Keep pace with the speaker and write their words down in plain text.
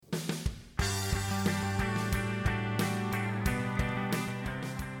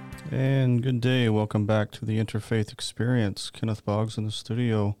And good day. Welcome back to the Interfaith Experience. Kenneth Boggs in the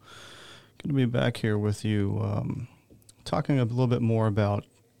studio. Good to be back here with you, talking a little bit more about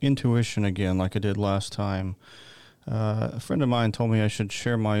intuition again, like I did last time. A friend of mine told me I should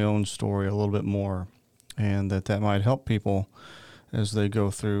share my own story a little bit more, and that might help people as they go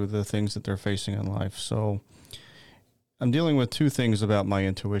through the things that they're facing in life. So I'm dealing with two things about my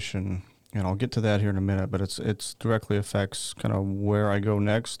intuition, and I'll get to that here in a minute, but it's directly affects kind of where I go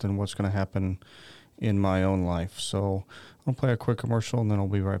next and what's going to happen in my own life. So I'll play a quick commercial, and then I'll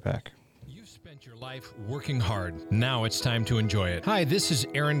be right back. Your life working hard. Now it's time to enjoy it. Hi, this is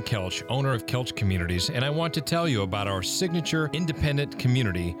Aaron Kelch, owner of Kelch Communities, and I want to tell you about our signature independent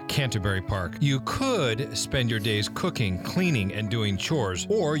community, Canterbury Park. You could spend your days cooking, cleaning, and doing chores,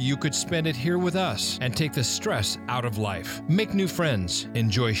 or you could spend it here with us and take the stress out of life. Make new friends,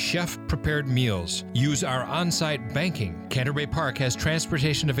 enjoy chef-prepared meals, use our on-site banking. Canterbury Park has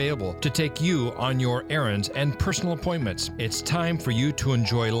transportation available to take you on your errands and personal appointments. It's time for you to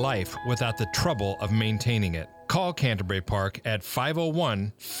enjoy life without the trouble of maintaining it. Call Canterbury Park at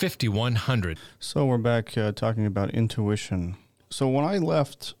 501-5100. So we're back talking about intuition. So when I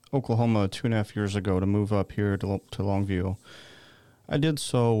left Oklahoma 2.5 years ago to move up here to Longview, I did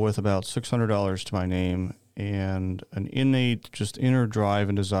so with about $600 to my name and an innate just inner drive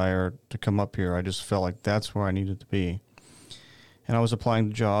and desire to come up here. I just felt like that's where I needed to be. And I was applying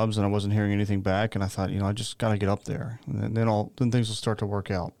to jobs and I wasn't hearing anything back, and I thought, I just got to get up there. And then things will start to work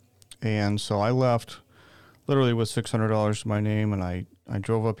out. And so I left literally with $600 to my name, and I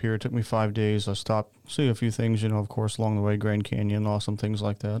drove up here. It took me 5 days. I stopped, see a few things, of course, along the way, Grand Canyon, awesome things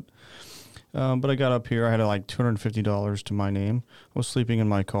like that. But I got up here. I had like $250 to my name. I was sleeping in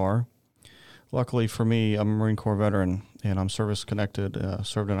my car. Luckily for me, I'm a Marine Corps veteran, and I'm service-connected,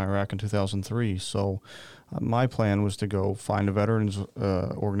 served in Iraq in 2003. So my plan was to go find a veterans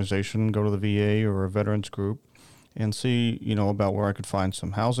organization, go to the VA or a veterans group, and see, about where I could find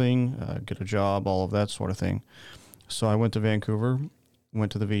some housing, get a job, all of that sort of thing. So I went to Vancouver,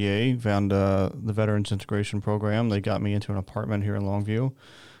 went to the VA, found the Veterans Integration Program. They got me into an apartment here in Longview,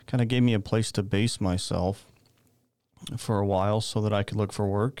 kind of gave me a place to base myself for a while so that I could look for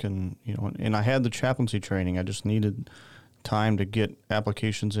work. And, and I had the chaplaincy training. I just needed time to get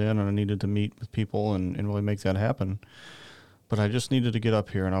applications in, and I needed to meet with people and really make that happen. But I just needed to get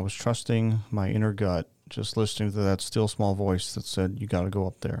up here, and I was trusting my inner gut, just listening to that still small voice that said, you got to go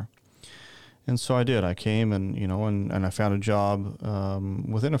up there. And so I did. I came and I found a job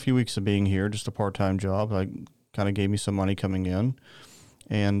within a few weeks of being here, just a part-time job. I kind of gave me some money coming in.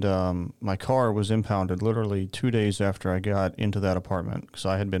 And my car was impounded literally 2 days after I got into that apartment, because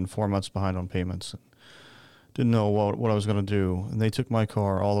I had been 4 months behind on payments. Didn't know what I was going to do. And they took my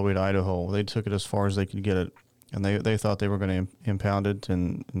car all the way to Idaho. They took it as far as they could get it. And they thought they were going to impound it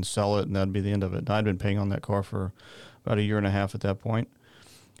and sell it, and that'd be the end of it. And I'd been paying on that car for about 1.5 years at that point.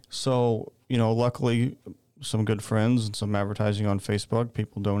 So, luckily, some good friends and some advertising on Facebook,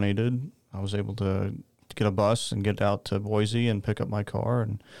 people donated. I was able to get a bus and get out to Boise and pick up my car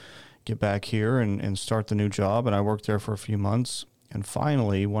and get back here and start the new job. And I worked there for a few months. And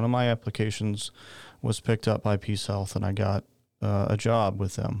finally, one of my applications was picked up by Peace Health, and I got a job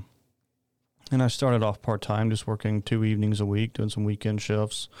with them. And I started off part-time, just working 2 evenings a week, doing some weekend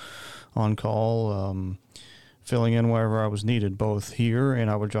shifts on call, filling in wherever I was needed, both here, and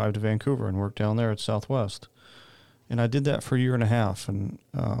I would drive to Vancouver and work down there at Southwest. And I did that for 1.5 years, and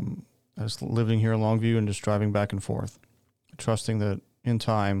I was living here in Longview and just driving back and forth, trusting that in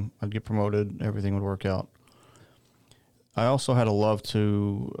time I'd get promoted, everything would work out. I also had a love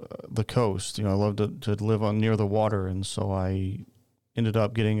to the coast. I loved to live near the water, and so I ended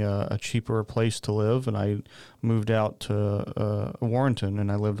up getting a cheaper place to live, and I moved out to Warrenton, and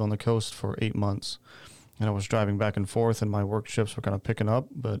I lived on the coast for 8 months. And I was driving back and forth, and my work shifts were kind of picking up,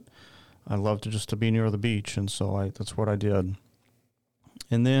 but I loved to be near the beach, and so that's what I did.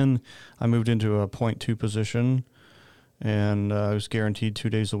 And then I moved into a .2 position, and I was guaranteed 2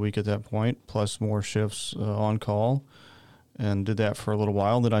 days a week at that point, plus more shifts on call, and did that for a little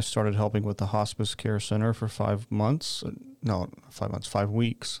while. Then I started helping with the hospice care center for 5 months. No, 5 months, 5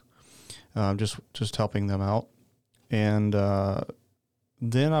 weeks, just helping them out. And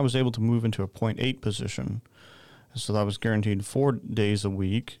then I was able to move into a .8 position. So I was guaranteed 4 days a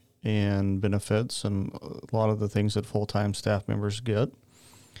week and benefits and a lot of the things that full-time staff members get.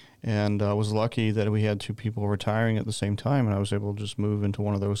 And I was lucky that we had 2 people retiring at the same time, and I was able to just move into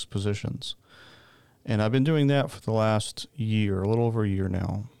one of those positions. And I've been doing that for the last year, a little over a year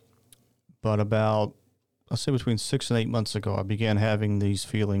now. But about, I'll say between 6 and 8 months ago, I began having these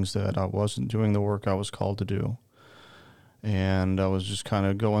feelings that I wasn't doing the work I was called to do. And I was just kind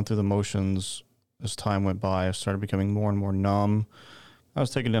of going through the motions as time went by. I started becoming more and more numb. I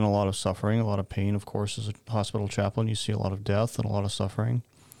was taking in a lot of suffering, a lot of pain. Of course, as a hospital chaplain, you see a lot of death and a lot of suffering.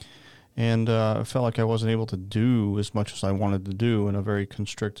 And I felt like I wasn't able to do as much as I wanted to do in a very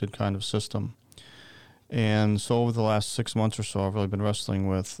constricted kind of system. And so over the last 6 months or so, I've really been wrestling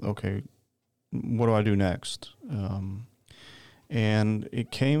with, okay, what do I do next? And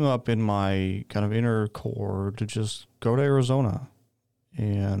it came up in my kind of inner core to just go to Arizona,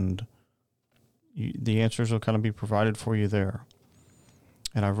 and the answers will kind of be provided for you there.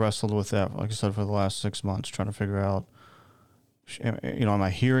 And I've wrestled with that, like I said, for the last 6 months, trying to figure out, am I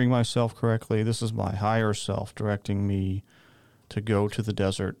hearing myself correctly? This is my higher self directing me to go to the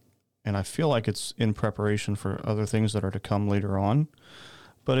desert. And I feel like it's in preparation for other things that are to come later on.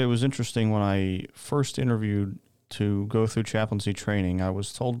 But it was interesting when I first interviewed to go through chaplaincy training, I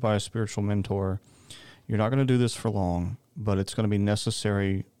was told by a spiritual mentor, you're not going to do this for long, but it's going to be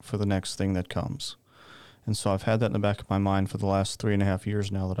necessary for the next thing that comes. And so I've had that in the back of my mind for the last 3.5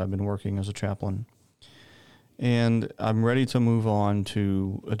 years now that I've been working as a chaplain. And I'm ready to move on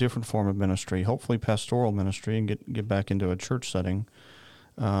to a different form of ministry, hopefully pastoral ministry, and get back into a church setting.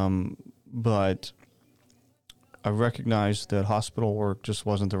 But I recognized that hospital work just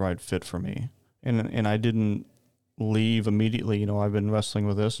wasn't the right fit for me. And I didn't leave immediately. I've been wrestling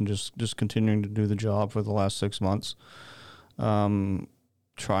with this and just continuing to do the job for the last 6 months,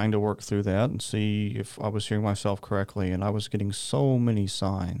 trying to work through that and see if I was hearing myself correctly. And I was getting so many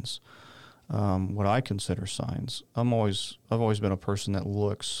signs, what I consider signs. I've always been a person that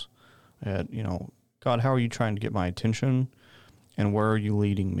looks at, God, how are you trying to get my attention, and where are you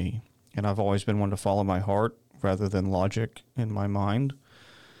leading me? And I've always been one to follow my heart rather than logic in my mind.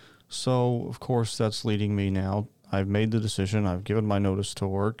 So, of course, that's leading me now. I've made the decision. I've given my notice to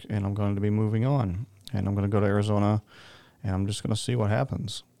work, and I'm going to be moving on. And I'm going to go to Arizona, and I'm just going to see what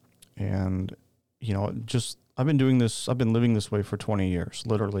happens. And, I've been doing this. I've been living this way for 20 years,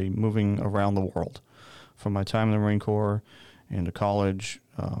 literally moving around the world, from my time in the Marine Corps into college,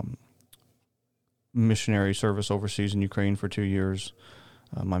 missionary service overseas in Ukraine for 2 years,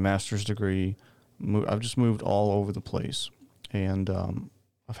 my master's degree. I've just moved all over the place. And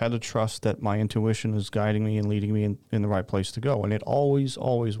I've had to trust that my intuition is guiding me and leading me in the right place to go. And it always,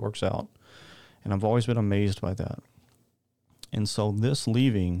 always works out. And I've always been amazed by that. And so this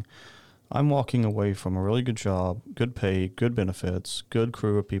leaving, I'm walking away from a really good job, good pay, good benefits, good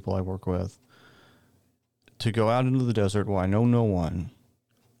crew of people I work with, to go out into the desert where I know no one,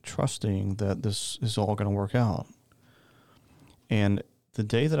 trusting that this is all going to work out. And the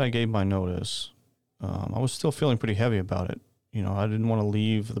day that I gave my notice, I was still feeling pretty heavy about it. I didn't want to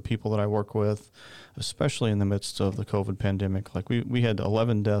leave the people that I work with, especially in the midst of the COVID pandemic. Like we had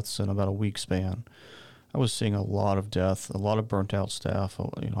 11 deaths in about a week span. I was seeing a lot of death, a lot of burnt out staff.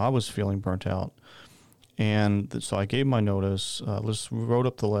 I was feeling burnt out. And so I gave my notice, just wrote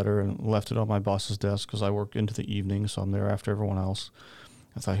up the letter and left it on my boss's desk because I work into the evening, so I'm there after everyone else.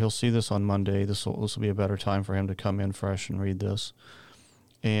 I thought, he'll see this on Monday. This will be a better time for him to come in fresh and read this.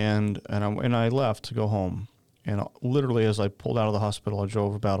 And I left to go home. And literally, as I pulled out of the hospital, I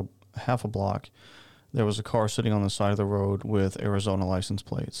drove about half a block. There was a car sitting on the side of the road with Arizona license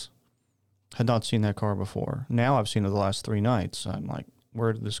plates. Had not seen that car before. Now I've seen it the last 3 nights. I'm like,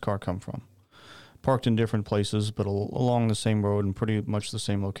 where did this car come from? Parked in different places, but along the same road and pretty much the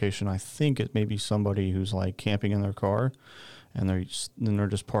same location. I think it may be somebody who's like camping in their car, and they're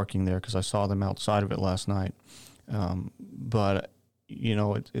just parking there because I saw them outside of it last night. But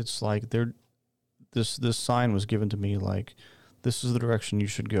it's like this sign was given to me like, this is the direction you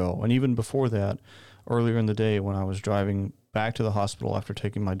should go. And even before that, earlier in the day when I was driving back to the hospital after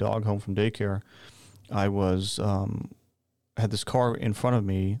taking my dog home from daycare, I was had this car in front of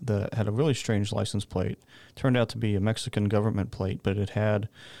me that had a really strange license plate. Turned out to be a Mexican government plate, but it had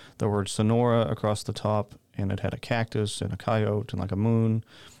the word Sonora across the top, and it had a cactus and a coyote and like a moon,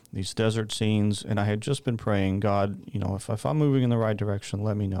 these desert scenes. And I had just been praying, God, if I'm moving in the right direction,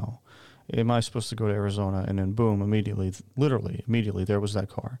 let me know. Am I supposed to go to Arizona? And then boom, literally immediately, there was that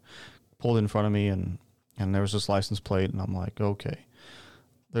car. Pulled in front of me, and there was this license plate, and I'm like, okay,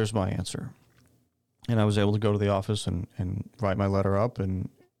 there's my answer. And I was able to go to the office and write my letter up, and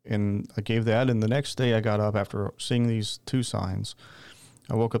I gave that. And the next day I got up after seeing these 2 signs.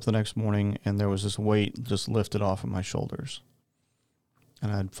 I woke up the next morning, and there was this weight just lifted off of my shoulders.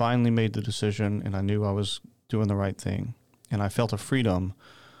 And I'd finally made the decision, and I knew I was doing the right thing. And I felt a freedom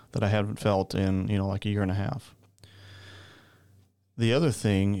that I haven't felt in, like a year and a half. The other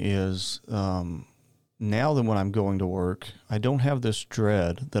thing is, now that when I'm going to work, I don't have this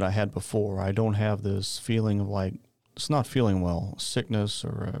dread that I had before. I don't have this feeling of like, just not feeling well, sickness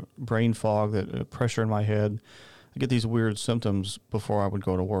or brain fog, that pressure in my head. I get these weird symptoms before I would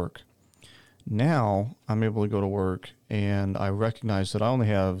go to work. Now I'm able to go to work, and I recognize that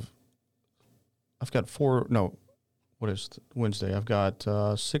I've got Wednesday? I've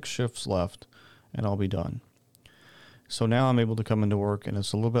got 6 shifts left, and I'll be done. So now I'm able to come into work, and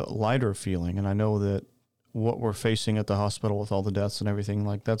it's a little bit lighter feeling, and I know that what we're facing at the hospital with all the deaths and everything,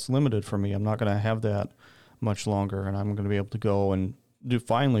 like, that's limited for me. I'm not going to have that much longer, and I'm going to be able to go and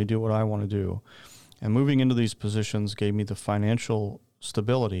finally do what I want to do. And moving into these positions gave me the financial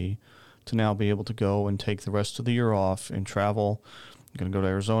stability to now be able to go and take the rest of the year off and travel. I'm going to go to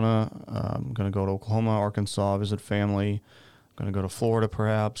Arizona. I'm going to go to Oklahoma, Arkansas, visit family. I'm going to go to Florida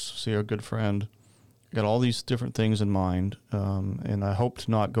perhaps, see a good friend. Got all these different things in mind, and I hope to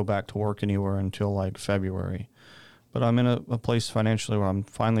not go back to work anywhere until like February. But I'm in a place financially where I'm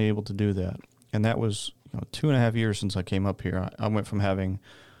finally able to do that. And that was 2.5 years since I came up here. I went from having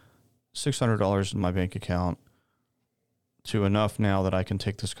 $600 in my bank account to enough now that I can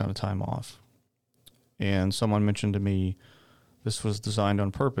take this kind of time off. And someone mentioned to me, this was designed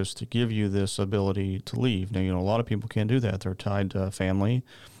on purpose to give you this ability to leave. Now, a lot of people can't do that. They're tied to family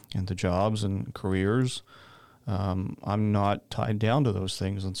and to jobs and careers. I'm not tied down to those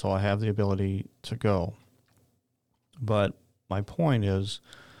things, and so I have the ability to go. But my point is,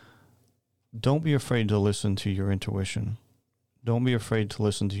 don't be afraid to listen to your intuition. Don't be afraid to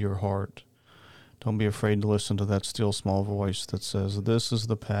listen to your heart. Don't be afraid to listen to that still small voice that says, this is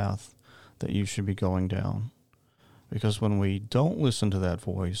the path that you should be going down. Because when we don't listen to that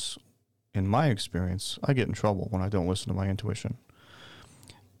voice, in my experience, I get in trouble when I don't listen to my intuition.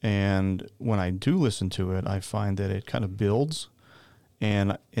 And when I do listen to it, I find that it kind of builds,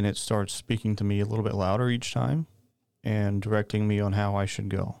 and it starts speaking to me a little bit louder each time and directing me on how I should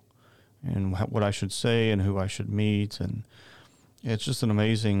go and what I should say and who I should meet. And it's just an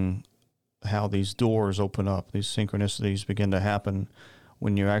amazing how these doors open up, these synchronicities begin to happen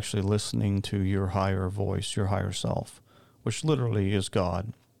when you're actually listening to your higher voice, your higher self, which literally is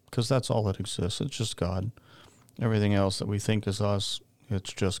God, because that's all that exists. It's just God. Everything else that we think is us,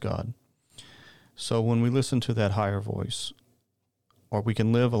 it's just God. So when we listen to that higher voice, or we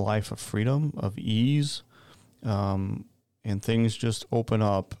can live a life of freedom, of ease, and things just open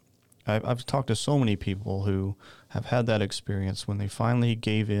up. I've talked to so many people who have had that experience when they finally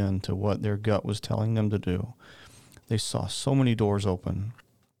gave in to what their gut was telling them to do. They saw so many doors open,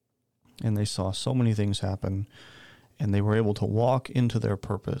 and they saw so many things happen, and they were able to walk into their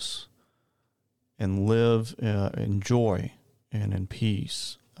purpose and live in joy and in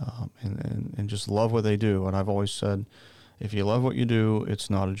peace, and just love what they do. And I've always said, if you love what you do, it's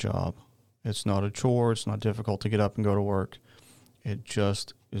not a job. It's not a chore. It's not difficult to get up and go to work. It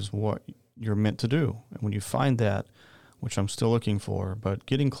just is what you're meant to do. And when you find that, which I'm still looking for, but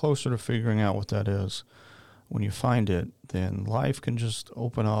getting closer to figuring out what that is, when you find it, then life can just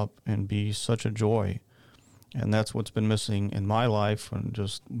open up and be such a joy. And that's what's been missing in my life, and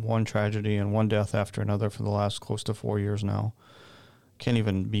just one tragedy and one death after another for the last close to 4 years now. Can't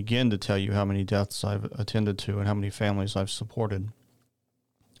even begin to tell you how many deaths I've attended to and how many families I've supported.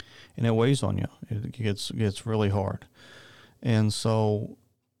 And it weighs on you. It gets really hard. And so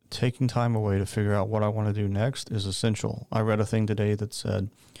taking time away to figure out what I want to do next is essential. I read a thing today that said,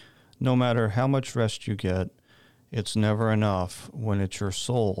 no matter how much rest you get, it's never enough when it's your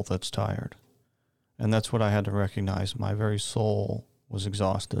soul that's tired. And that's what I had to recognize. My very soul was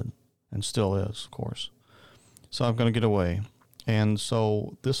exhausted, and still is, of course. So I'm going to get away. And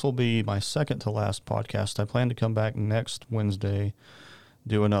so this will be my second to last podcast. I plan to come back next Wednesday,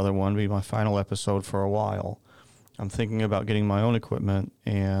 do another one, be my final episode for a while. I'm thinking about getting my own equipment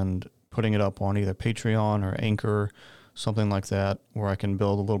and putting it up on either Patreon or Anchor, something like that, where I can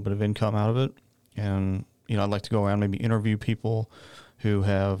build a little bit of income out of it. And, I'd like to go around, maybe interview people who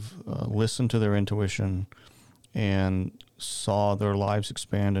have listened to their intuition and saw their lives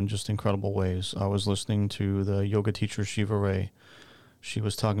expand in just incredible ways. I was listening to the yoga teacher Shiva Ray. She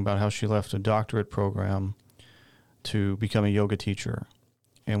was talking about how she left a doctorate program to become a yoga teacher.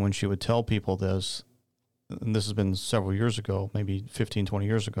 And when she would tell people this, and this has been several years ago, maybe 15, 20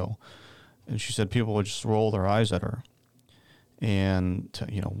 years ago, and she said people would just roll their eyes at her. And,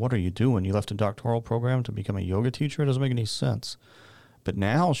 what are you doing? You left a doctoral program to become a yoga teacher? It doesn't make any sense. But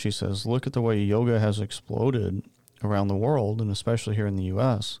now, she says, look at the way yoga has exploded around the world, and especially here in the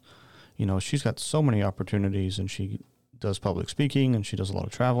U.S. She's got so many opportunities, and she does public speaking, and she does a lot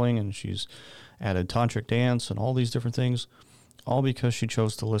of traveling, and she's added tantric dance and all these different things, all because she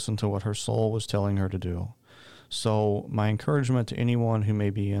chose to listen to what her soul was telling her to do. So my encouragement to anyone who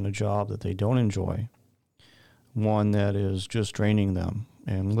may be in a job that they don't enjoy, one that is just draining them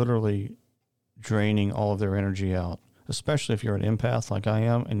and literally draining all of their energy out, especially if you're an empath like I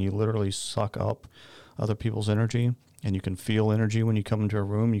am and you literally suck up other people's energy, and you can feel energy when you come into a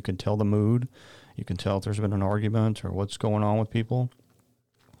room. You can tell the mood. You can tell if there's been an argument or what's going on with people.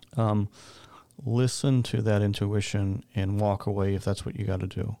 Listen to that intuition and walk away if that's what you got to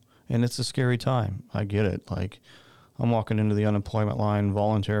do. And it's a scary time. I get it. Like, I'm walking into the unemployment line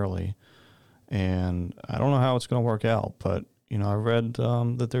voluntarily, and I don't know how it's going to work out, but I read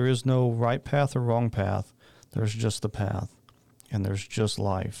that there is no right path or wrong path. There's just the path, and there's just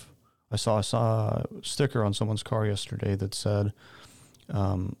life. I saw a sticker on someone's car yesterday that said,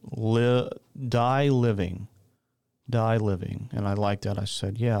 die living. And I liked that. I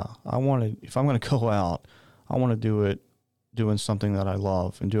said, yeah, if I'm going to go out, I want to do it doing something that I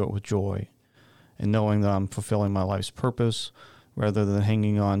love and do it with joy and knowing that I'm fulfilling my life's purpose rather than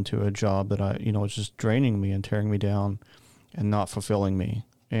hanging on to a job that is just draining me and tearing me down and not fulfilling me.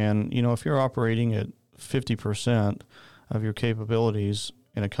 And, if you're operating at 50% of your capabilities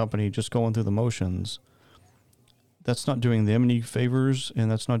in a company just going through the motions, that's not doing them any favors,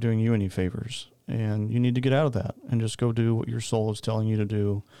 and that's not doing you any favors. And you need to get out of that and just go do what your soul is telling you to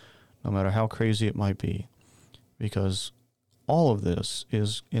do, no matter how crazy it might be. Because all of this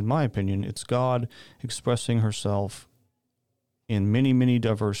is, in my opinion, it's God expressing herself in many, many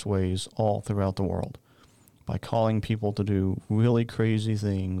diverse ways all throughout the world by calling people to do really crazy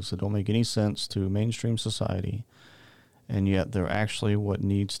things that don't make any sense to mainstream society, and yet they're actually what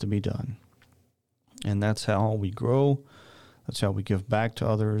needs to be done. And that's how we grow. That's how we give back to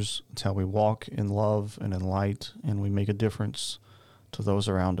others. It's how we walk in love and in light, and we make a difference to those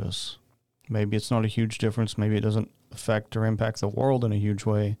around us. Maybe it's not a huge difference. Maybe it doesn't affect or impact the world in a huge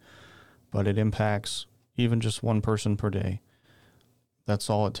way, but it impacts even just one person per day. That's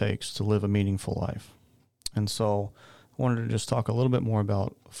all it takes to live a meaningful life. And so I wanted to just talk a little bit more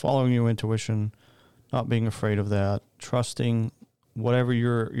about following your intuition, not being afraid of that, trusting whatever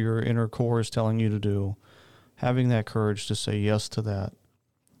your inner core is telling you to do, having that courage to say yes to that,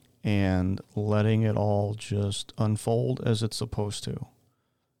 and letting it all just unfold as it's supposed to,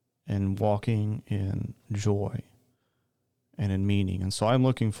 and walking in joy and in meaning. And so I'm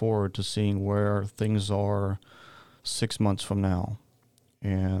looking forward to seeing where things are 6 months from now,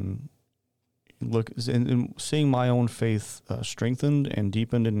 and seeing my own faith strengthened and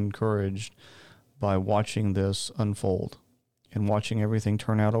deepened and encouraged by watching this unfold and watching everything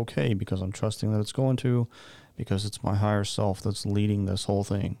turn out okay, because I'm trusting that it's going to, because it's my higher self that's leading this whole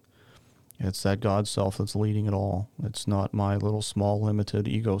thing. It's that God self that's leading it all. It's not my little small limited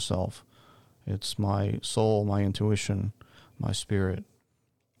ego self. It's my soul, my intuition, my spirit,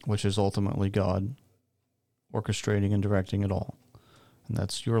 which is ultimately God orchestrating and directing it all. And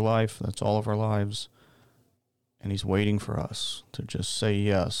that's your life. That's all of our lives. And he's waiting for us to just say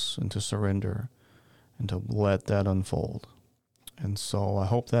yes and to surrender and to let that unfold. And so I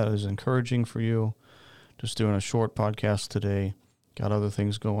hope that is encouraging for you. Just doing a short podcast today. Got other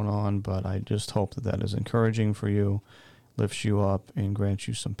things going on, but I just hope that is encouraging for you, lifts you up, and grants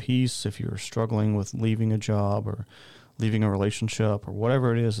you some peace if you're struggling with leaving a job or leaving a relationship or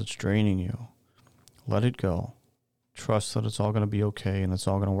whatever it is that's draining you. Let it go. Trust that it's all going to be okay and it's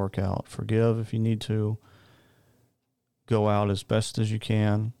all going to work out. Forgive if you need to. Go out as best as you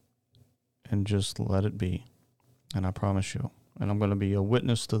can and just let it be. And I promise you, and I'm going to be a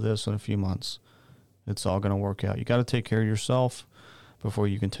witness to this in a few months, it's all going to work out. You got to take care of yourself before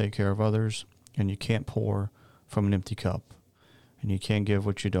you can take care of others, and you can't pour from an empty cup, and you can't give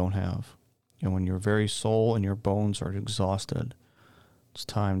what you don't have. And when your very soul and your bones are exhausted, it's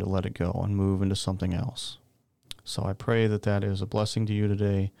time to let it go and move into something else. So I pray that that is a blessing to you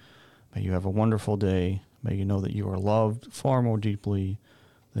today. May you have a wonderful day. May you know that you are loved far more deeply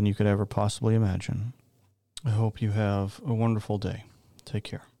than you could ever possibly imagine. I hope you have a wonderful day. Take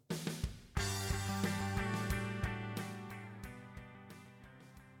care.